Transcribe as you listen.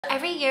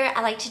Every year,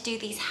 I like to do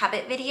these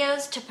habit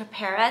videos to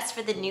prepare us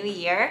for the new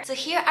year. So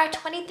here are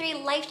 23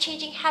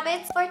 life-changing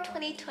habits for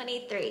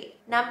 2023.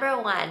 Number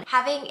 1,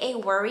 having a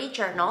worry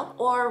journal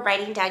or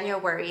writing down your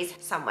worries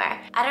somewhere.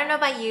 I don't know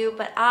about you,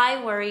 but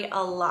I worry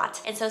a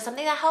lot. And so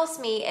something that helps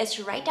me is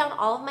to write down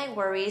all of my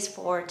worries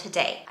for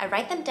today. I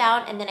write them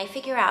down and then I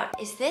figure out,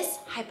 is this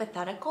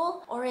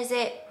hypothetical or is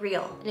it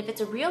real? And if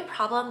it's a real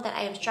problem that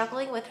I am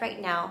struggling with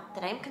right now,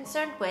 that I'm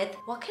concerned with,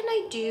 what can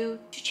I do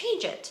to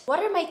change it? What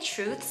are my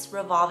truths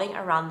revolving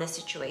around this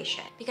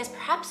situation? Because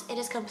perhaps it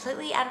is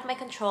completely out of my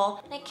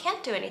control and I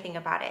can't do anything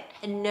about it.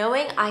 And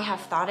knowing I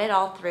have thought it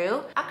all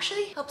through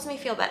actually helps me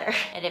feel better.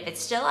 And if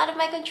it's still out of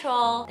my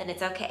control, then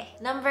it's okay.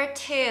 Number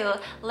 2,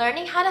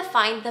 learning how to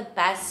find the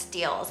best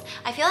deals.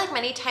 I feel like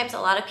many times a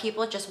lot of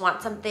people just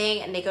want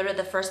something and they go to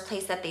the first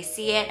place that they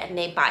see it and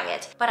they buy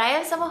it. But I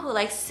am someone who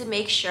likes to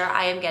make sure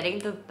I am getting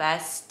the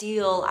best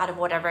deal out of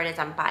whatever it is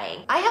I'm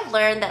buying. I have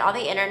learned that on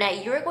the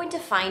internet, you're going to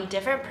find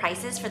different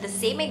prices for the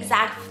same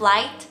exact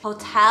flight,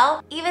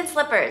 hotel, even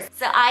slippers.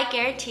 So I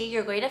guarantee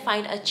you're going to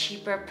find a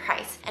cheaper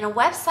price. And a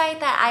website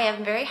that I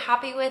am very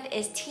happy with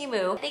is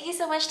Temu. Thank you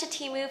so much to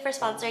Temu for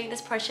sponsoring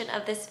this portion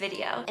of this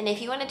video. And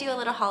if you want to do a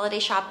little holiday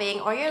shopping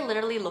or you're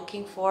literally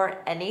looking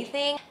for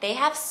anything, they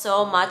have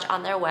so much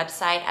on their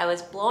website. I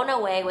was blown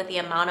away with the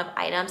amount of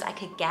items I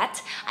could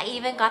get. I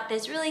even got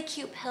this really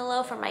cute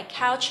pillow for my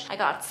couch. I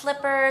got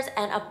slippers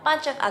and a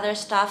bunch of other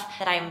stuff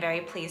that I'm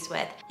very pleased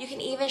with. You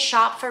can even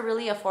shop for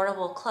really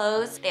affordable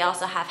clothes. They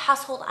also have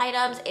household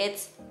items.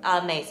 It's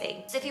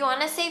amazing. So if you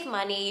want to save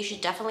money, you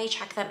should definitely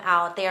check them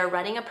out. They are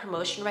running a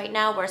promotion right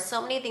now where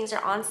so many things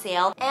are on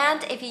sale.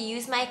 And if you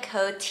use my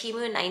code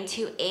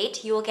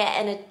TEMU928, you will get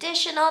an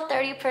additional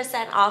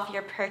 30% off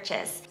your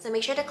purchase. So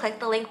make sure to click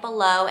the link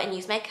below and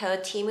use my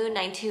code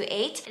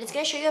TEMU928. And it's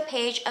going to show you a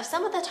page of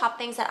some of the top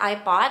things that I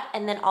bought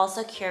and then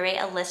also curate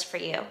a list for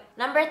you.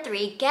 Number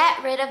 3,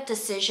 get rid of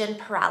decision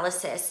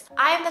paralysis.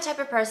 I am the type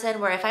of person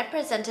where if I'm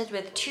presented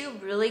with 2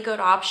 really good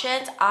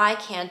options, I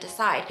can't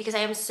decide because I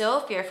am so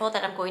fearful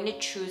that I'm going to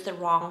choose the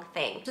wrong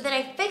thing. So then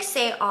I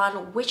fixate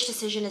on which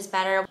decision is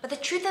better. But the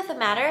truth of the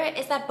matter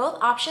is that both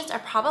options are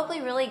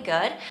probably really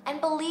good, and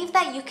believe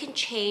that you can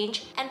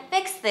change and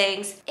fix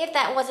things if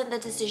that wasn't the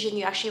decision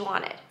you actually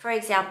wanted. For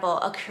example,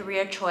 a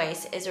career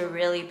choice is a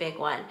really big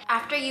one.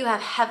 After you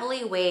have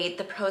heavily weighed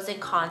the pros and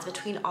cons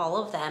between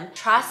all of them,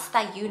 trust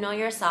that you know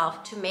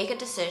yourself to make a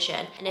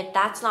decision. And if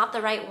that's not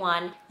the right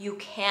one, you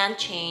can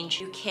change,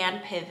 you can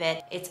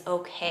pivot, it's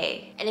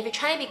okay. And if you're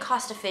trying to be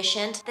cost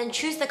efficient, then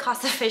choose the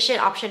cost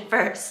efficient option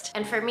first.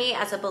 And for me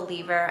as a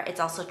believer, it's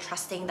also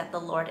trusting that the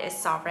Lord is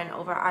sovereign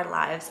over our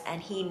lives and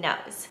He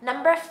knows.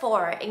 Number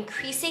 4,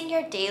 increasing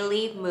your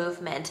daily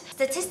movement.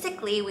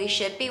 Statistically, we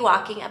should be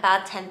walking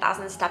about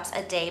 10,000 steps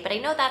a day, but I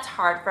know that's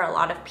hard for a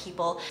lot of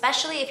people,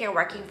 especially if you're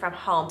working from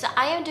home. So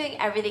I am doing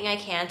everything I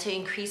can to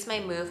increase my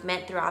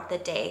movement throughout the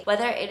day,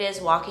 whether it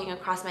is walking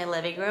across my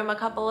living room a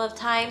couple of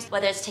times,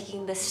 whether it's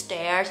taking the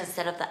stairs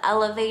instead of the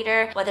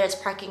elevator, whether it's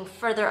parking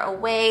further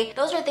away.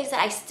 Those are things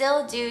that I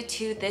still do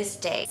to this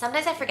day.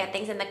 Sometimes I forget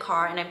things in the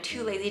car and I'm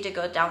too lazy to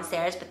go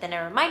downstairs, but then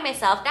I remind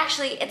myself,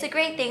 actually, it's a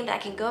great thing that I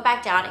can go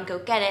back down and go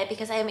get it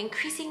because I am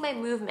increasing my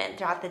movement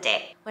throughout the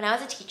day. When I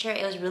was a teacher,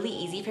 it was really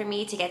easy for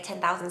me to get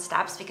 10,000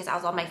 steps because I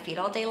was on my feet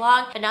all day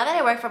long. But now that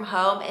I work from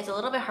home, it's a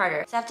little bit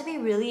harder. So I have to be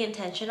really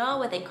intentional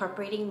with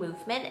incorporating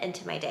movement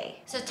into my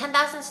day. So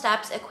 10,000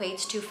 steps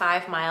equates to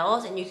 5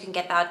 miles, and you can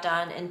get that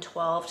done in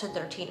 12 to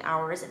 13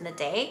 hours in the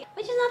day,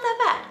 which is not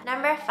that bad.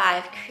 Number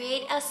 5,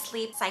 create a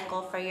sleep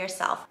cycle for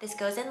yourself. This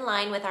goes in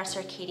line with our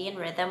circadian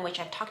rhythm, which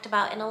I've talked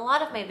about in a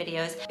lot of my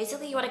videos.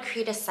 Basically, you want to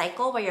create a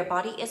cycle where your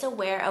body is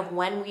aware of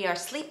when we are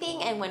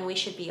sleeping and when we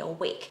should be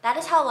awake. That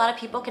is how a lot of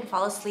people can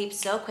fall asleep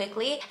so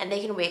quickly and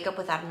they can wake up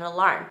without an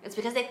alarm. It's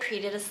because they've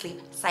created a sleep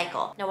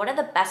cycle. Now, one of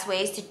the best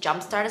ways to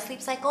jumpstart a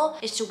sleep cycle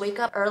is to wake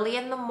up early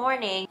in the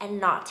morning and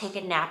not take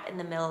a nap in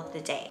the middle of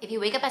the day. If you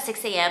wake up at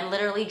 6 a.m.,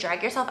 literally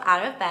drag yourself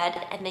out of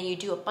bed and then you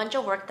do a bunch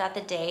of work throughout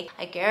the day,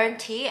 I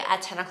guarantee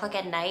at 10 o'clock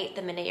at night,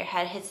 the minute your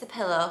head hits the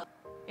pillow,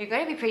 you're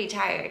going to be pretty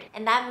tired.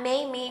 And that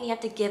may mean you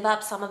have to give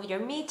up some of your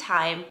me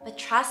time, but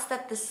trust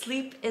that the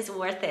sleep is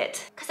worth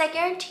it. Because I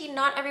guarantee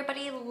not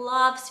everybody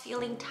loves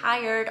feeling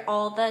tired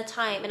all the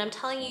time. And I'm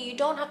telling you, you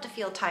don't have to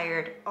feel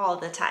tired all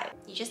the time.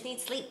 You just need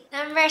sleep.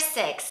 Number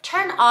 6,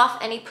 turn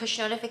off any push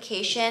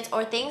notifications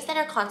or things that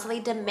are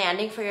constantly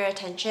demanding for your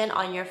attention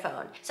on your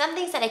phone. Some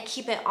things that I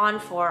keep it on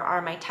for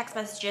are my text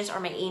messages or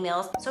my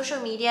emails, social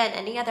media, and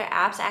any other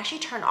apps. I actually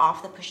turn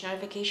off the push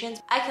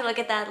notifications. I can look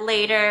at that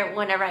later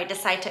whenever I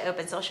decide to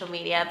open social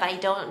media, but I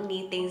don't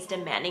need things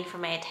demanding for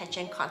my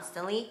attention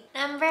constantly.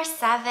 Number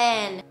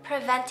 7,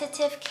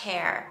 preventative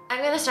care.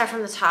 I'm gonna start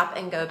from the top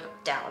and go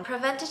down.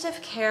 Preventative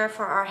care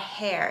for our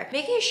hair.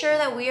 Making sure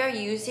that we are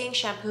using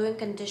shampoo and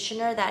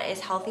conditioner that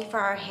is healthy for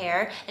our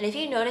hair. And if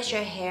you notice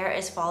your hair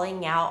is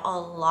falling out a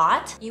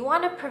lot, you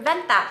want to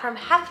prevent that from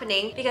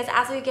happening because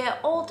as we get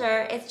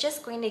older, it's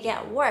just going to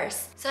get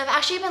worse. So I've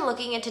actually been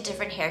looking into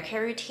different hair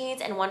care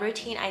routines, and one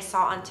routine I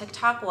saw on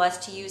TikTok was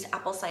to use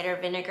apple cider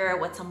vinegar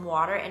with some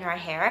water in our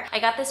hair. I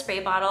got this spray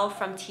bottle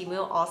from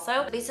Temu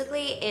also.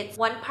 Basically, it's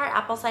 1 part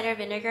apple cider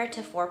vinegar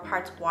to 4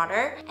 parts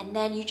water, and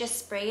then you just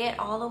spray it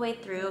all the way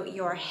through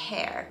your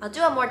hair. I'll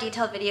do a more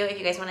detailed video if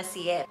you guys want to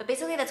see it, but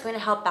basically that's going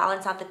to help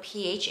balance out the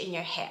pH in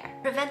your hair.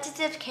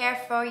 Preventative care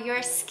for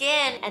your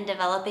skin and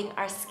developing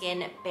our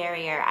skin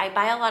barrier. I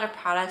buy a lot of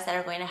products that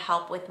are going to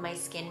help with my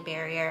skin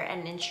barrier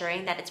and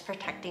ensuring that it's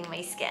protecting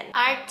my skin.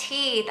 Our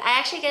teeth. I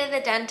actually go to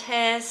the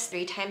dentist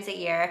 3 times a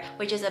year,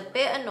 which is a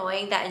bit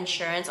annoying that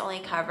insurance only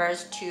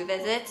covers 2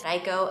 visits. I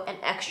go an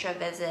extra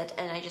visit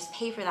and I just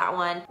pay for that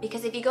one,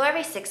 because if you go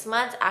every 6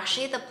 months,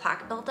 actually the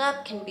plaque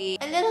buildup can be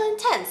a little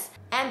intense.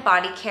 And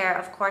body care,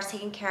 of course,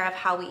 taking care of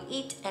how we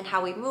eat and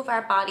how we move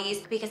our bodies,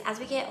 because as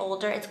we get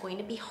older, it's going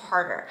to be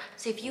harder.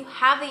 So if you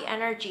have the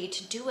energy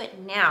to do it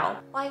now,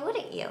 why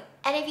wouldn't you?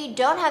 And if you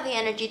don't have the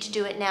energy to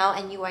do it now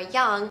and you are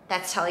young,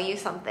 that's telling you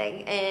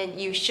something,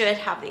 and you should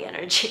have the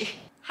energy.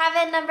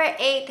 Habit number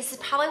 8, this is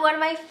probably one of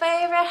my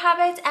favorite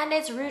habits, and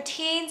it's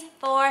routines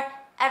for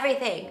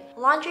everything.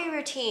 Laundry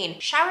routine,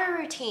 shower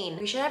routine.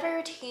 We should have a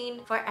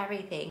routine for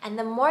everything. And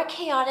the more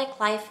chaotic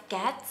life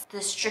gets,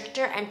 the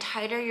stricter and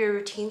tighter your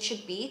routine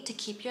should be to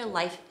keep your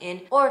life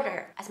in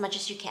order as much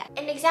as you can.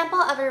 An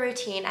example of a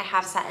routine I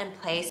have set in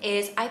place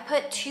is I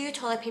put 2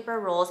 toilet paper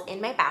rolls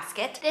in my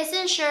basket. This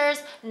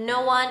ensures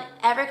no one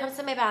ever comes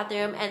to my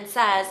bathroom and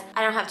says,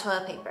 I don't have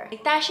toilet paper.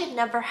 Like, that should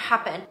never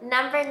happen.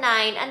 Number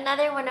 9,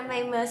 another one of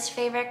my most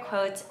favorite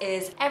quotes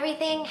is,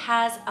 everything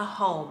has a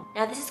home.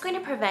 Now this is going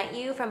to prevent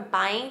you from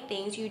buying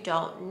things you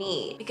don't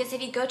need. Because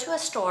if you go to a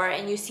store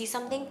and you see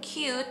something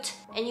cute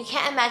and you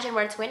can't imagine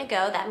where it's going to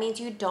go, that means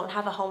you don't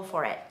have a home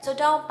for it. So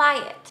don't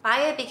buy it.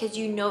 Buy it because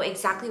you know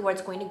exactly where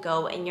it's going to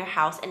go in your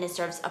house and it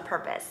serves a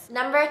purpose.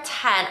 Number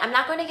 10, I'm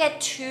not going to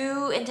get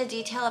too into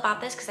detail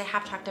about this because I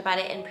have talked about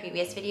it in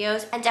previous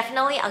videos, and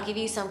definitely I'll give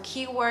you some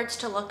keywords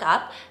to look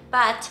up,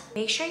 but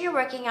make sure you're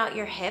working out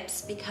your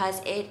hips because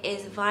it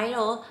is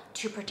vital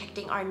to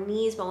protecting our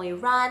knees when we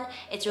run.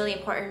 It's really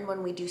important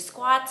when we do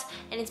squats,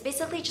 and it's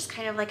basically just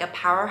kind of like a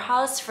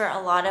powerhouse for a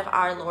lot of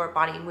our lower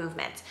body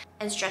movements.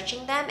 And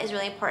stretching them is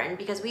really important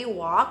because we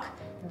walk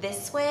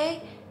this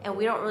way and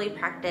we don't really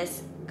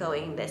practice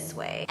going this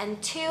way.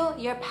 And 2,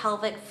 your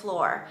pelvic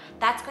floor.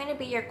 That's going to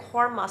be your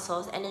core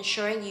muscles and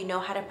ensuring you know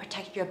how to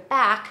protect your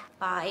back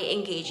by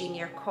engaging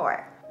your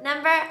core.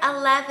 Number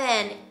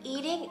 11,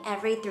 eating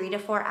every 3 to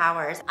 4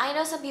 hours. I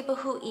know some people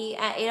who eat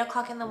at 8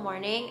 o'clock in the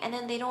morning and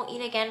then they don't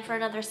eat again for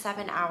another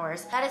 7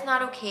 hours. That is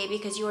not okay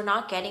because you are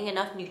not getting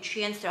enough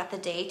nutrients throughout the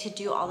day to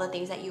do all the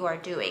things that you are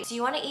doing. So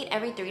you want to eat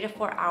every 3 to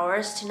 4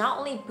 hours to not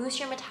only boost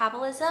your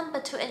metabolism,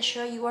 but to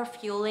ensure you are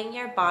fueling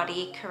your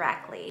body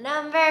correctly.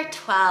 Number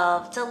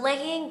 12,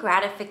 delaying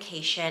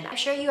gratification. I'm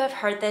sure you have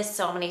heard this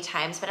so many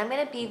times, but I'm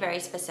going to be very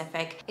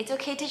specific. It's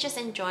okay to just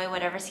enjoy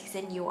whatever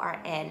season you are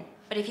in.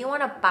 But if you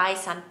want to buy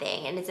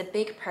something and it's a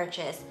big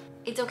purchase,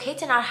 it's okay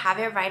to not have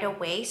it right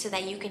away so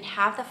that you can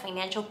have the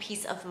financial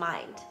peace of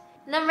mind.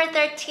 Number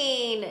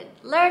 13,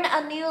 learn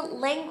a new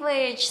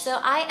language.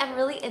 So I am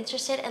really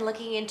interested in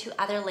looking into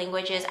other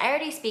languages. I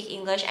already speak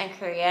English and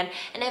Korean,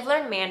 and I've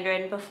learned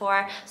Mandarin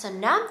before, so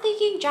now I'm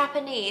thinking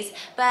Japanese,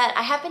 but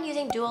I have been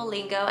using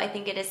Duolingo. I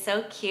think it is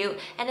so cute,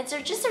 and it's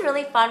just a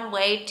really fun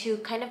way to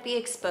kind of be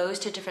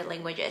exposed to different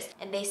languages.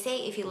 And they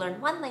say if you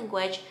learn one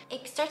language,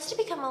 it starts to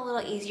become a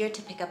little easier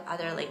to pick up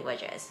other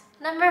languages.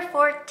 Number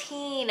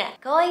 14,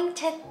 going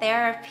to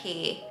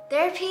therapy.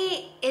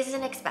 Therapy is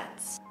an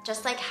expense,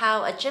 just like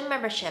how a gym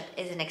membership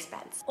is an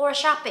expense or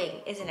shopping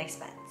is an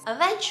expense.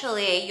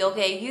 Eventually, you'll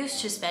get used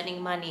to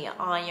spending money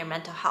on your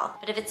mental health.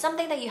 But if it's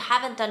something that you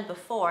haven't done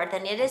before,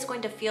 then it is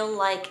going to feel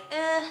like,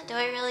 do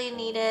I really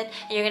need it?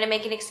 And you're gonna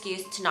make an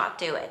excuse to not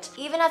do it.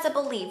 Even as a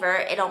believer,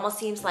 it almost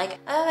seems like,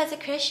 oh, as a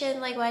Christian,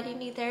 like, why do you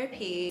need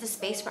therapy? It's a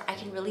space where I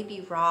can really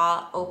be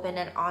raw, open,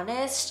 and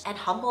honest, and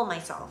humble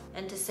myself.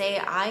 And to say,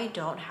 I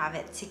don't have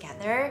it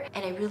together,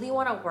 and I really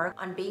wanna work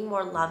on being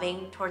more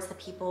loving towards the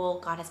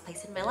people God has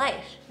placed in my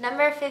life.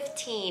 Number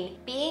 15,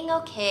 being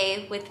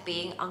okay with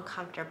being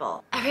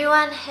uncomfortable.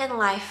 Everyone in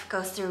life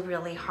goes through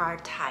really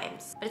hard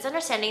times, but it's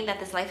understanding that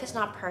this life is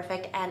not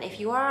perfect, and if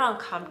you are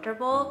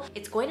uncomfortable,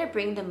 it's going to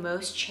bring the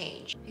most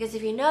change. Because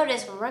if you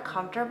notice, when we're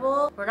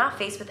comfortable, we're not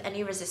faced with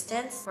any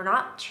resistance, we're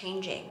not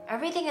changing.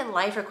 Everything in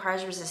life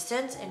requires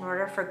resistance in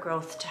order for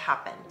growth to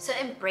happen. So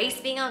embrace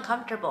being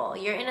uncomfortable.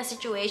 You're in a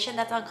situation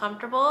that's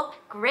uncomfortable,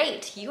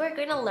 great, you are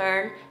going to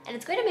learn, and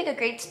it's going to make a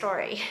great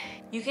story.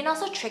 You can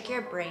also trick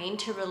your brain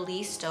to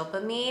release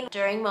dopamine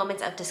during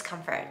moments of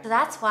discomfort. So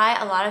that's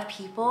why a lot of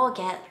people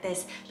get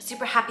this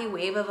super happy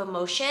wave of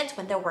emotions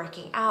when they're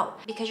working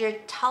out, because you're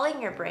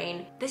telling your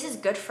brain, this is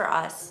good for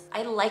us.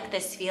 I like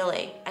this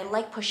feeling. I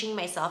like pushing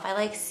myself. I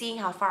like seeing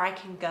how far I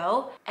can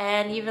go.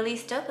 And you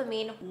release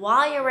dopamine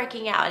while you're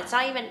working out. It's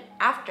not even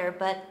after,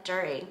 but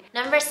during.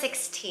 Number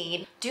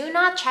 16, do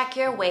not check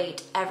your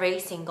weight every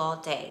single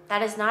day.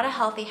 That is not a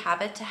healthy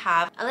habit to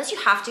have, unless you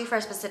have to for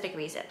a specific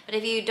reason. But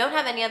if you don't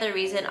have any other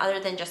reason other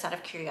than just out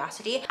of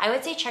curiosity, I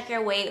would say check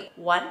your weight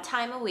 1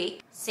 time a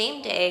week,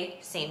 same day,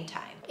 same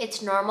time.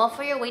 It's normal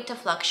for your weight to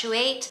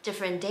fluctuate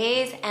different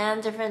days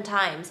and different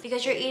times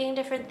because you're eating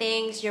different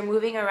things, you're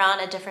moving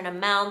around a different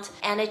amount,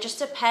 and it just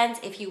depends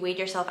if you weighed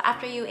yourself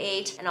after you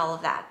ate and all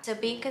of that. So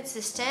being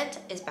consistent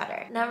is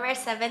better. Number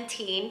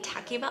 17,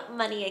 talking about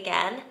money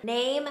again,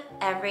 name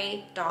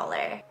every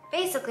dollar.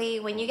 Basically,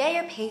 when you get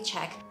your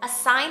paycheck,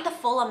 assign the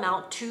full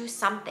amount to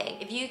something.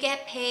 If you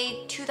get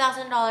paid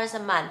 $2,000 a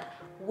month,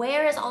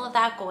 where is all of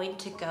that going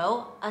to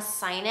go?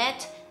 Assign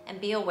it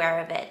and be aware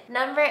of it.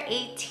 Number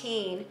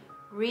 18,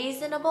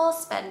 reasonable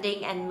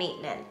spending and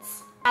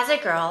maintenance. As a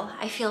girl,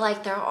 I feel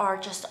like there are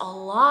just a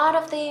lot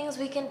of things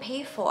we can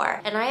pay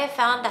for. And I have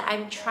found that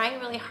I'm trying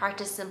really hard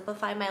to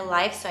simplify my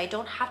life so I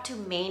don't have to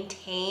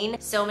maintain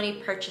so many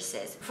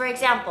purchases. For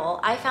example,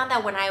 I found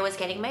that when I was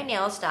getting my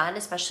nails done,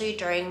 especially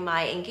during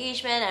my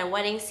engagement and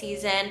wedding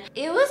season,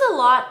 it was a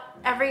lot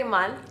every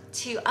month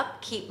to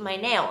upkeep my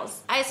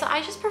nails. So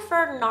I just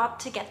prefer not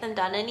to get them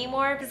done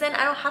anymore because then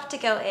I don't have to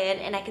go in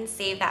and I can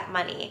save that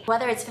money.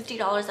 Whether it's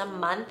 $50 a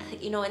month,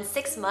 you know, in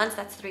 6 months,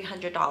 that's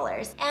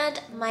 $300.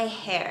 And my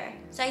hair.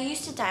 So I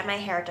used to dye my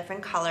hair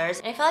different colors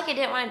and I feel like I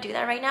didn't want to do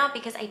that right now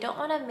because I don't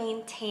want to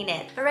maintain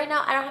it. But right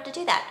now I don't have to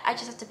do that. I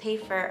just have to pay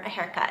for a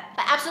haircut.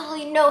 But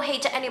absolutely no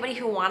hate to anybody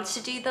who wants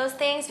to do those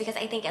things because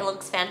I think it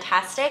looks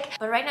fantastic.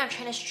 But right now I'm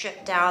trying to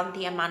strip down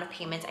the amount of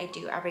payments I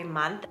do every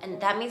month, and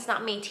that means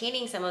not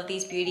maintaining some of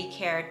these beauty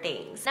care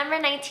things. Number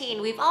 19,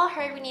 we've all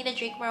heard we need to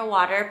drink more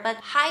water, but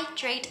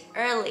hydrate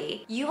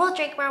early. You will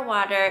drink more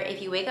water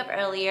if you wake up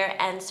earlier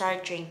and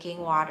start drinking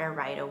water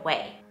right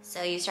away.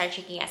 So you start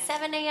drinking at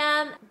 7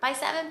 a.m. By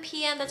 7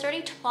 p.m., that's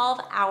already 12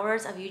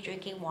 hours of you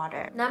drinking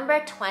water.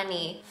 Number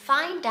 20,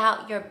 find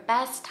out your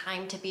best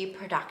time to be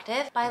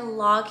productive by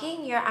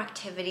logging your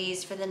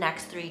activities for the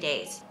next 3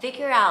 days.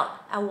 Figure out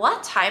at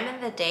what time in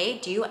the day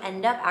do you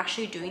end up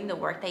actually doing the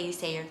work that you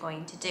say you're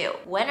going to do.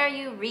 When are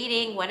you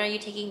reading? When are you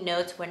taking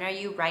notes? When are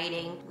you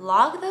writing?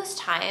 Log those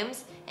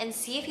times and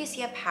see if you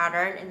see a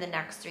pattern in the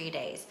next 3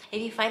 days.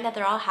 If you find that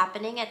they're all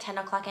happening at 10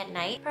 o'clock at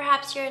night,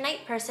 perhaps you're a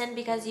night person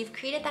because you've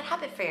created that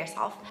habit for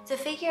yourself. So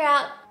figure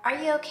out, are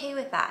you okay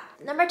with that?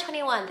 Number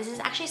 21, this is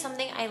actually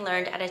something I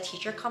learned at a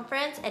teacher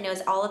conference, and it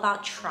was all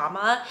about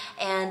trauma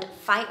and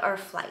fight or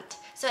flight.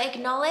 So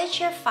acknowledge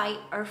your fight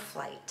or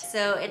flight.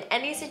 So in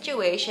any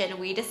situation,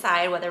 we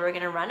decide whether we're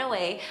gonna run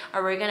away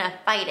or we're gonna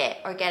fight it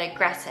or get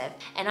aggressive.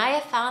 And I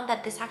have found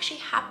that this actually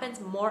happens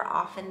more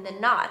often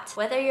than not.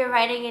 Whether you're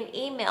writing an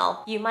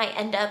email, you might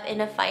end up in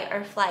a fight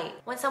or flight.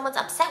 When someone's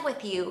upset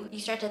with you, you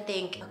start to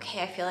think,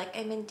 okay, I feel like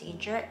I'm in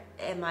danger.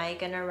 Am I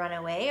gonna run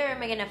away or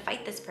am I gonna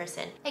fight this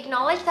person?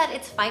 Acknowledge that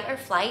it's fight or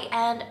flight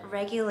and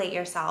regulate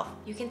yourself.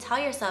 You can tell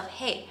yourself,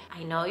 hey,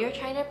 I know you're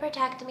trying to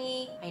protect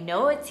me. I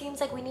know it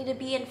seems like we need to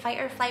be in fight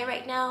or flight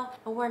right now,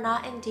 but we're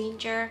not in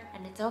danger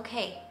and it's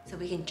okay. So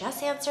we can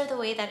just answer the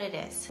way that it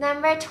is.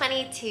 Number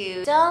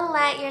 22, don't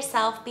let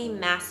yourself be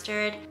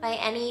mastered by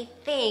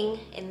anything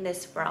in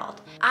this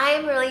world.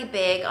 I'm really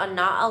big on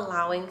not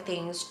allowing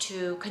things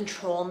to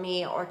control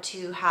me or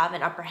to have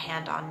an upper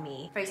hand on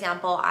me. For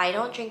example, I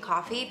don't drink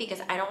coffee because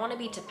I don't want to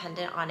be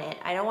dependent on it.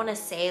 I don't want to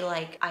say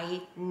like,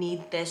 I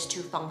need this to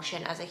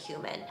function as a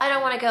human. I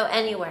don't want to go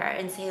anywhere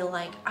and say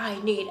like,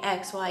 I need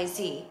X, Y,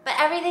 Z, but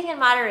everything in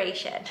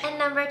moderation. And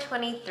number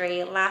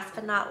 23, last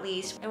but not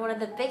least, and one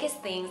of the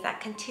biggest things that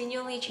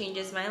continually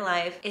changes my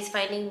life is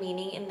finding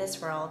meaning in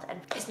this world and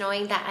is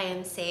knowing that I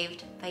am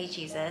saved by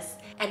Jesus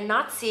and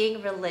not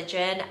seeing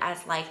religion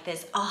as like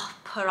this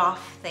put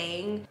off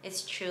thing.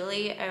 It's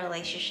truly a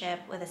relationship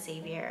with a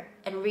savior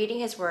and reading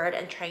his word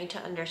and trying to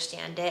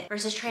understand it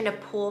versus trying to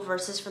pull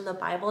verses from the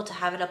Bible to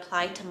have it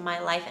apply to my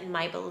life and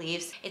my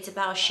beliefs. It's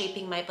about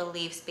shaping my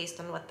beliefs based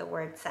on what the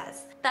word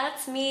says.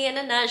 That's me in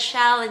a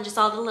nutshell and just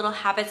all the little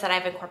habits that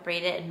I've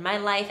incorporated in my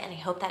life, and I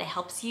hope that it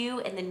helps you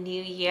in the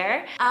new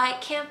year. I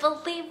can't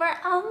believe we're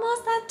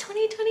almost at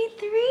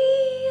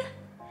 2023.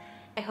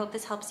 I hope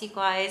this helps you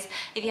guys.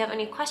 If you have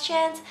any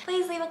questions,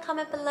 please leave a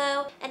comment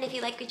below. And if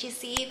you like what you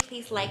see,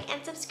 please like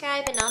and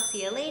subscribe, and I'll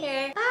see you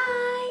later.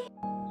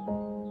 Bye!